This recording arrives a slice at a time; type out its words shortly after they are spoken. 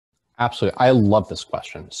Absolutely. I love this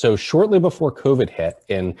question. So shortly before COVID hit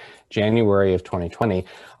in January of 2020,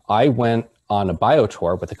 I went on a bio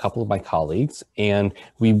tour with a couple of my colleagues, and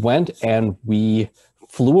we went and we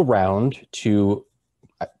flew around to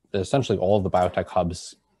essentially all of the biotech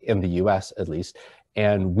hubs in the US at least,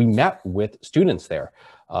 and we met with students there.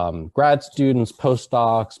 Grad students,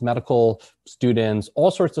 postdocs, medical students, all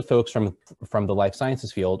sorts of folks from the life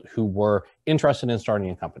sciences field who were interested in starting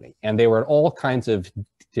a company. And they were at all kinds of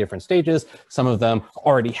different stages. Some of them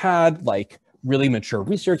already had like really mature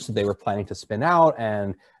research that they were planning to spin out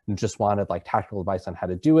and just wanted like tactical advice on how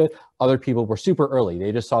to do it. Other people were super early.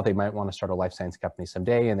 They just thought they might want to start a life science company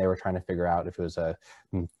someday, and they were trying to figure out if it was a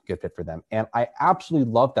good fit for them. And I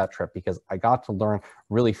absolutely loved that trip because I got to learn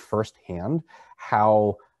really firsthand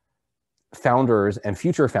how founders and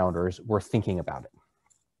future founders were thinking about it.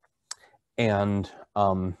 And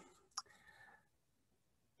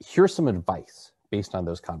here's some advice based on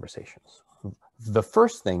those conversations. The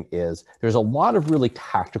first thing is there's a lot of really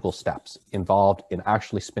tactical steps involved in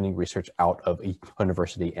actually spinning research out of a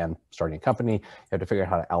university and starting a company. You have to figure out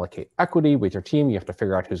how to allocate equity with your team. You have to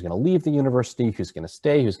figure out who's going to leave the university, who's going to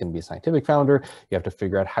stay, who's going to be a scientific founder. You have to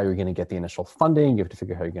figure out how you're going to get the initial funding. You have to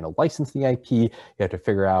figure out how you're going to license the IP. You have to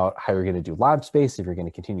figure out how you're going to do lab space, if you're going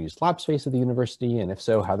to continue to use lab space at the university, and if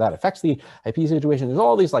so, how that affects the IP situation. There's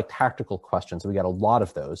all these like tactical questions. We got a lot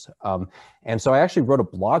of those. And so I actually wrote a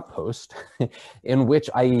blog post in which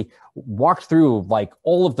I walked through like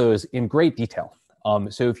all of those in great detail.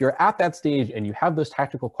 So if you're at that stage and you have those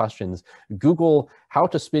tactical questions, Google how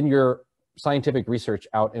to spin your scientific research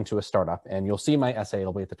out into a startup, and you'll see my essay.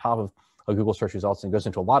 It'll be at the top of Google search results and goes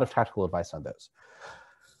into a lot of tactical advice on those.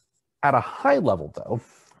 At a high level though,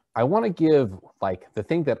 I want to give like the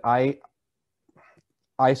thing that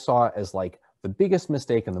I saw as like the biggest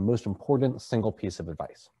mistake and the most important single piece of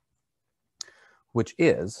advice, which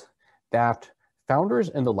is that founders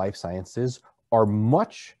in the life sciences are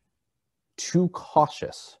much too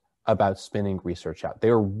cautious about spinning research out. They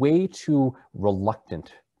are way too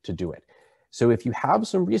reluctant to do it. So if you have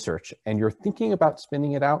some research and you're thinking about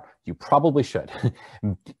spinning it out, you probably should.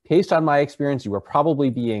 Based on my experience, you are probably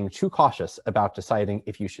being too cautious about deciding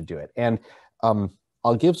if you should do it. And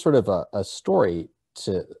I'll give sort of a story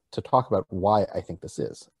to talk about why I think this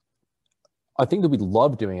is. A thing that we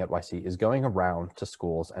love doing at YC is going around to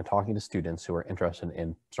schools and talking to students who are interested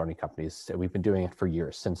in starting companies. So we've been doing it for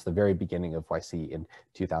years, since the very beginning of YC in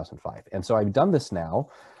 2005. And so I've done this now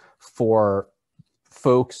for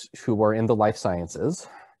folks who are in the life sciences,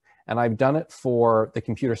 and I've done it for the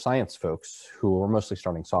computer science folks who are mostly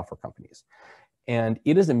starting software companies. And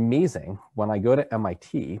it is amazing when I go to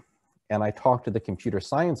MIT and I talk to the computer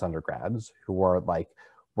science undergrads who are like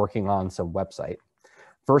working on some website,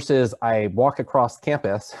 versus I walk across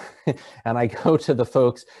campus and I go to the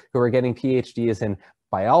folks who are getting PhDs in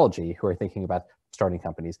biology who are thinking about starting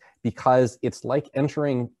companies, because it's like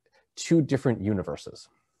entering two different universes.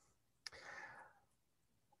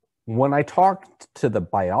 When I talk to the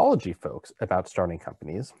biology folks about starting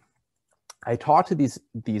companies, I talk to these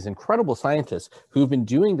incredible scientists who've been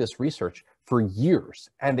doing this research for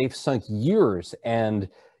years, and they've sunk years and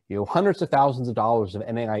hundreds of thousands of dollars of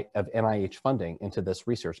NIH funding into this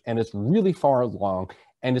research, and it's really far along,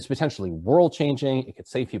 and it's potentially world-changing. It could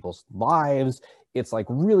save people's lives. It's like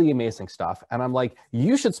really amazing stuff. And I'm like,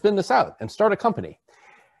 you should spin this out and start a company.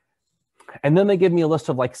 And then they give me a list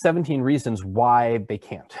of like 17 reasons why they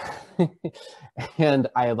can't. And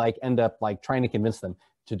I like end up like trying to convince them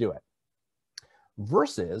to do it.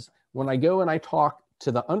 Versus when I go and I talk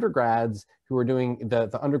to the undergrads who are doing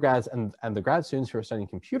the undergrads and the grad students who are studying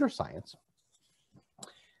computer science,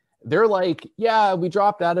 they're like, yeah, we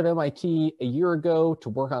dropped out of MIT a year ago to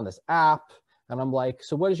work on this app. And I'm like,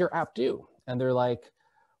 so what does your app do? And they're like,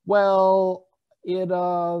 well, it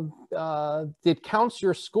counts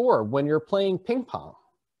your score when you're playing ping pong.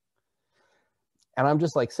 And I'm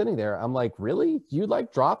just like sitting there, I'm like, really? You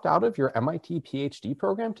like dropped out of your MIT PhD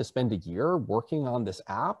program to spend a year working on this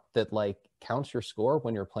app that like counts your score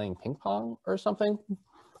when you're playing ping pong or something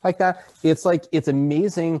like that? It's like, it's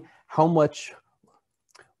amazing how much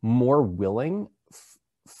more willing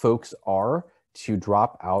folks are to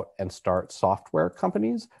drop out and start software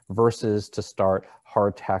companies versus to start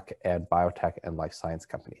hard tech and biotech and life science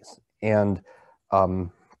companies. And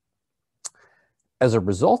as a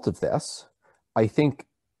result of this, I think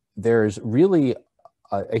there's really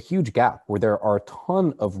a huge gap where there are a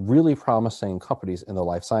ton of really promising companies in the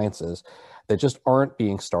life sciences that just aren't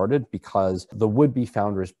being started because the would-be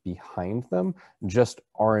founders behind them just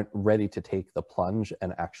aren't ready to take the plunge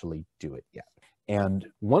and actually do it yet. And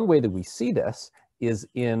one way that we see this is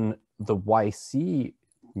in the YC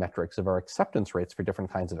metrics of our acceptance rates for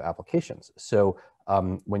different kinds of applications. So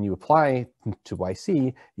when you apply to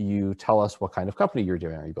YC, you tell us what kind of company you're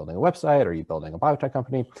doing. Are you building a website? Are you building a biotech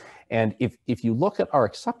company? And if you look at our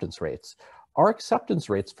acceptance rates for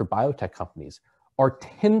biotech companies are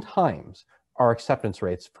 10 times our acceptance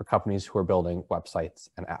rates for companies who are building websites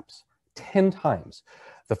and apps. 10 times.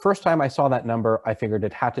 The first time I saw that number, I figured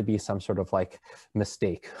it had to be some sort of like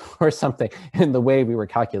mistake or something in the way we were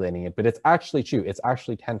calculating it, but it's actually true. It's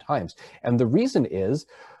actually 10 times. And the reason is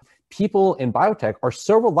people in biotech are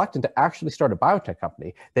so reluctant to actually start a biotech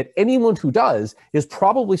company that anyone who does is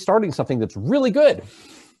probably starting something that's really good.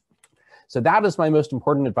 So that is my most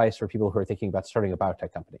important advice for people who are thinking about starting a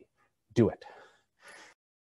biotech company. Do it.